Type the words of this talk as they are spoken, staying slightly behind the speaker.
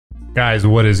Guys,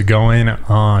 what is going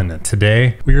on?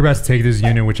 Today, we're about to take this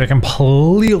unit, which I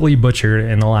completely butchered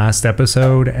in the last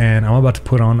episode, and I'm about to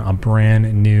put on a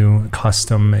brand new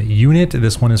custom unit.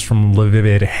 This one is from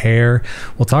Believable Hair.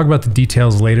 We'll talk about the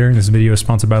details later. This video is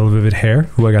sponsored by Believable Hair,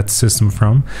 who I got the system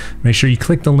from. Make sure you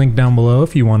click the link down below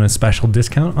if you want a special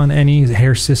discount on any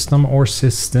hair system or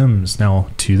systems. Now,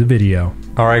 to the video.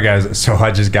 All right, guys, so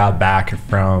I just got back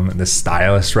from the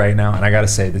stylist right now, and I gotta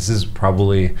say, this is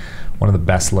probably one of the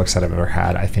best looks that I've ever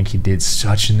had. I think he did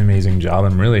such an amazing job.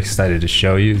 I'm really excited to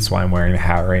show you. That's why I'm wearing the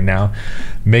hat right now,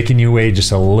 making you wait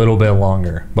just a little bit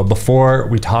longer. But before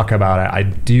we talk about it, I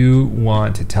do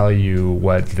want to tell you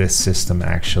what this system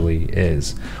actually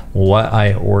is, what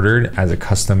I ordered as a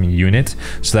custom unit,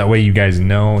 so that way you guys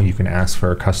know you can ask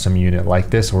for a custom unit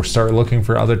like this or start looking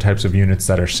for other types of units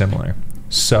that are similar.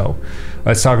 So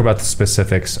let's talk about the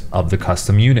specifics of the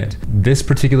custom unit. This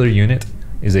particular unit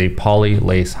is a poly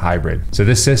lace hybrid. So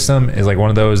this system is like one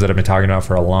of those that I've been talking about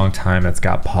for a long time. It's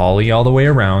got poly all the way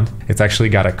around. It's actually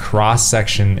got a cross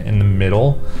section in the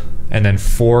middle and then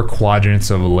 4 quadrants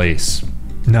of lace.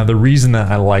 Now, the reason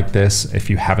that I like this, if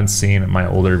you haven't seen my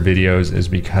older videos, is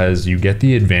because you get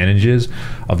the advantages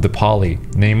of the poly,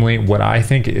 namely what I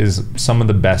think is some of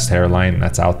the best hairline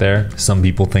that's out there. Some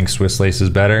people think Swiss lace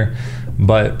is better,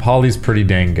 but poly's pretty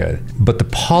dang good. But the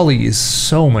poly is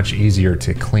so much easier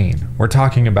to clean. We're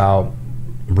talking about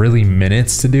really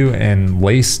minutes to do, and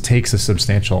lace takes a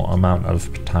substantial amount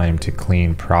of time to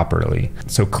clean properly.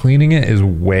 So cleaning it is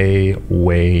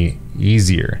way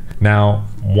easier. Now,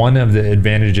 one of the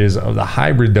advantages of the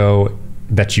hybrid though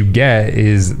that you get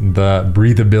is the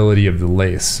breathability of the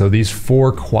lace. So these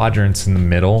 4 quadrants in the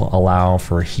middle allow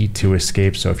for heat to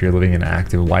escape. So if you're living an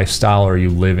active lifestyle or you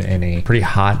live in a pretty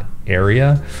hot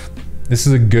area, this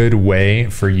is a good way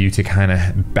for you to kind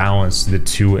of balance the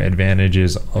 2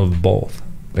 advantages of both.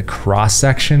 The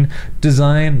cross-section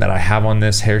design that I have on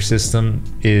this hair system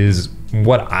is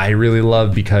what I really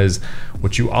love, because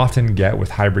what you often get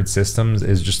with hybrid systems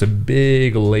is just a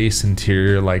big lace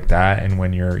interior like that, and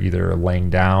when you're either laying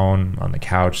down on the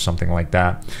couch, something like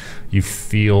that, you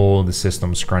feel the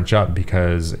system scrunch up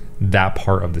because that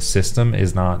part of the system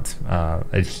is not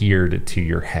adhered to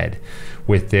your head.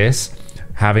 With this,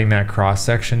 having that cross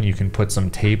section, you can put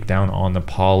some tape down on the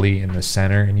poly in the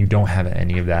center and you don't have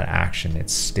any of that action. It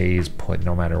stays put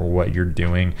no matter what you're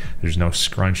doing. There's no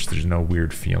scrunch, there's no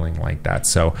weird feeling like that.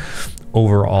 So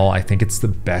overall, I think it's the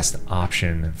best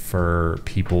option for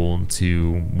people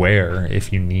to wear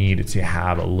if you need to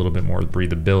have a little bit more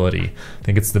breathability. I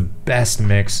think it's the best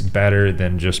mix, better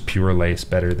than just pure lace,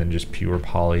 better than just pure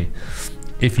poly.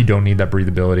 If you don't need that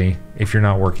breathability, if you're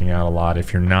not working out a lot,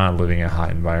 if you're not living in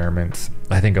hot environments,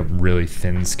 I think a really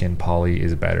thin skin poly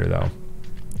is better though.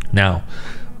 Now,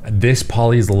 this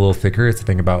poly is a little thicker. It's I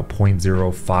think about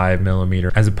 0.05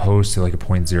 millimeter as opposed to like a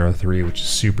 0.03, which is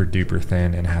super duper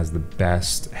thin and has the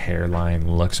best hairline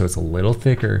look. So it's a little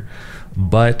thicker,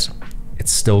 but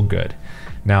it's still good.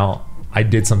 Now, I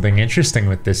did something interesting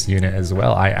with this unit as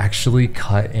well. I actually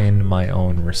cut in my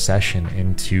own recession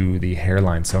into the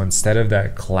hairline. So instead of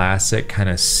that classic kind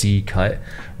of C cut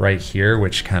right here,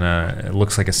 which kind of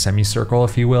looks like a semicircle,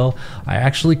 if you will, I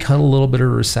actually cut a little bit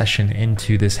of recession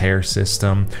into this hair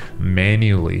system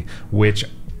manually, which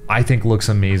I think looks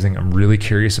amazing. I'm really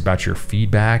curious about your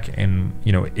feedback and,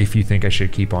 you know, if you think I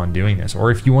should keep on doing this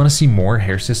or if you want to see more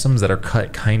hair systems that are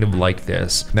cut kind of like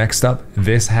this. Next up,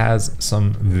 this has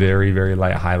some very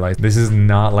light highlights. This is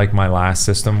not like my last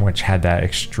system, which had that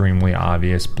extremely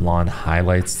obvious blonde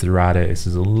highlights throughout it. This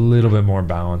is a little bit more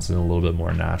balanced and a little bit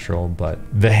more natural, but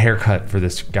the haircut for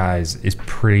this, guys, is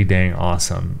pretty dang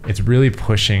awesome. It's really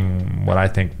pushing what I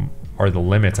think are the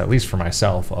limits, at least for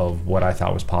myself, of what I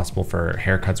thought was possible for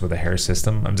haircuts with a hair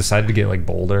system. I've decided to get like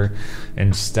bolder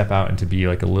and step out and to be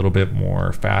like a little bit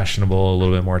more fashionable, a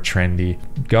little bit more trendy,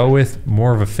 go with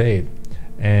more of a fade.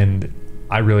 And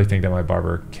I really think that my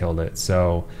barber killed it.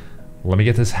 So let me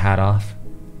get this hat off.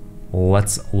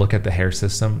 Let's look at the hair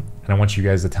system and I want you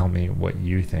guys to tell me what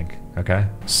you think, okay?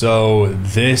 So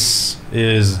this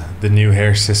is the new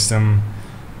hair system.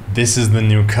 This is the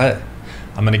new cut.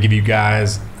 I'm gonna give you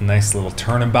guys a nice little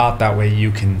turnabout, that way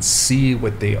you can see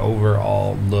what the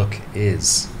overall look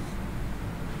is.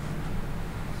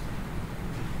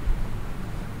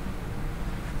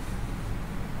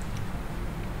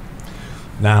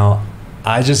 Now,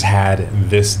 I just had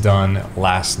this done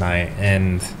last night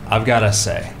and I've gotta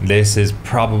say, this is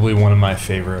probably one of my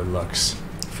favorite looks.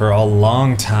 For a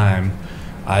long time,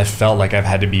 I felt like I've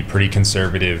had to be pretty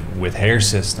conservative with hair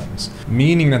systems,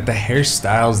 meaning that the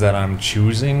hairstyles that I'm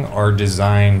choosing are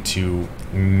designed to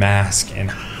mask and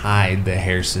hide the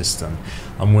hair system.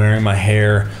 I'm wearing my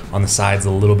hair on the sides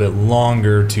a little bit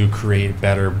longer to create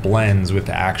better blends with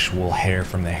the actual hair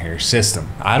from the hair system.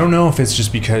 I don't know if it's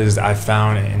just because I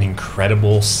found an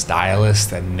incredible stylist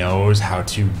that knows how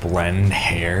to blend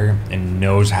hair and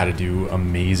knows how to do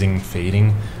amazing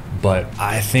fading, but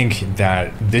I think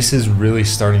that this is really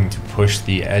starting to push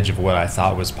the edge of what I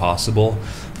thought was possible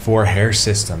for hair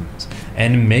systems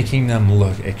and making them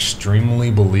look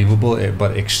extremely believable,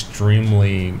 but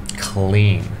extremely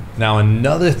clean. Now,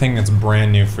 another thing that's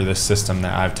brand new for this system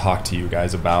that I've talked to you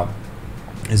guys about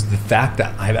is the fact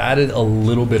that I've added a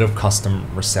little bit of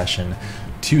custom recession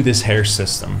to this hair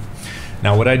system.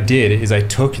 Now, what I did is I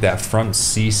took that front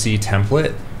CC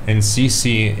template, and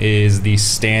CC is the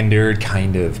standard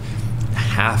kind of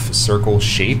half circle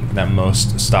shape that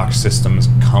most stock systems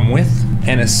come with,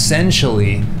 and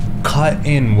essentially cut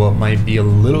in what might be a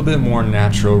little bit more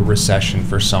natural recession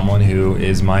for someone who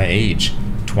is my age,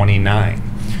 29.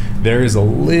 There is a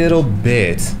little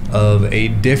bit of a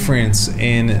difference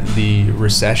in the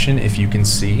recession, if you can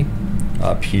see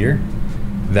up here,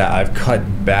 that I've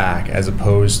cut back, as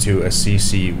opposed to a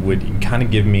CC would kind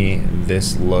of give me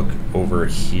this look over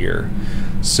here.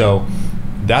 So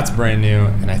that's brand new,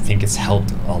 and I think it's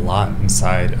helped a lot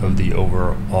inside of the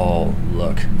overall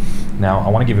look. Now, I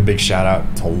want to give a big shout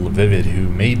out to Believable, who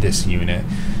made this unit,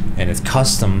 and it's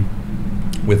custom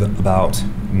with about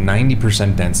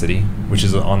 90% density, which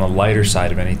is on the lighter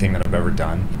side of anything that I've ever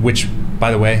done, which,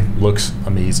 by the way, looks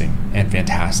amazing and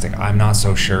fantastic. I'm not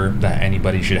so sure that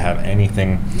anybody should have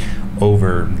anything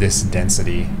over this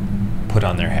density put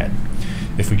on their head.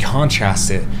 If we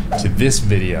contrast it to this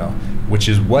video, which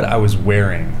is what I was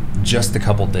wearing just a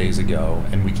couple days ago,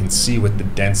 and we can see what the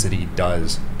density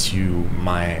does to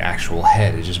my actual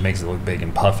head. It just makes it look big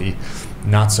and puffy,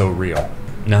 not so real.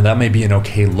 Now, that may be an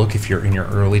okay look if you're in your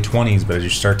early 20s, but as you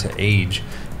start to age,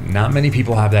 not many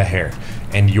people have that hair,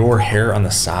 and your hair on the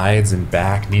sides and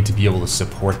back need to be able to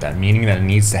support that, meaning that it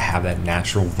needs to have that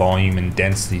natural volume and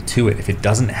density to it. If it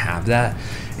doesn't have that,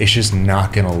 it's just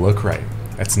not gonna look right.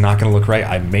 It's not gonna look right.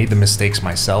 I made the mistakes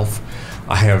myself.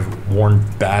 I have worn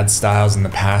bad styles in the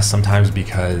past, sometimes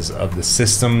because of the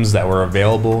systems that were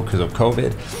available because of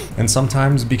COVID, and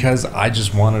sometimes because I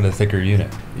just wanted a thicker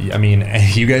unit. I mean,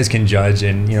 you guys can judge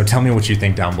and, you know, tell me what you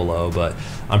think down below, but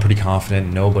I'm pretty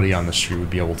confident nobody on the street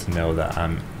would be able to know that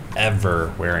I'm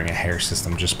ever wearing a hair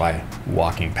system just by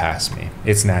walking past me.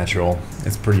 It's natural,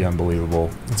 it's pretty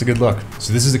unbelievable, it's a good look.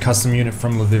 So this is a custom unit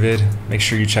from Believable. Make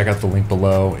sure you check out the link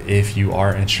below if you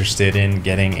are interested in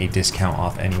getting a discount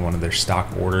off any one of their stock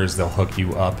orders. They'll hook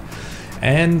you up,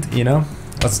 and, you know,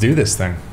 let's do this thing.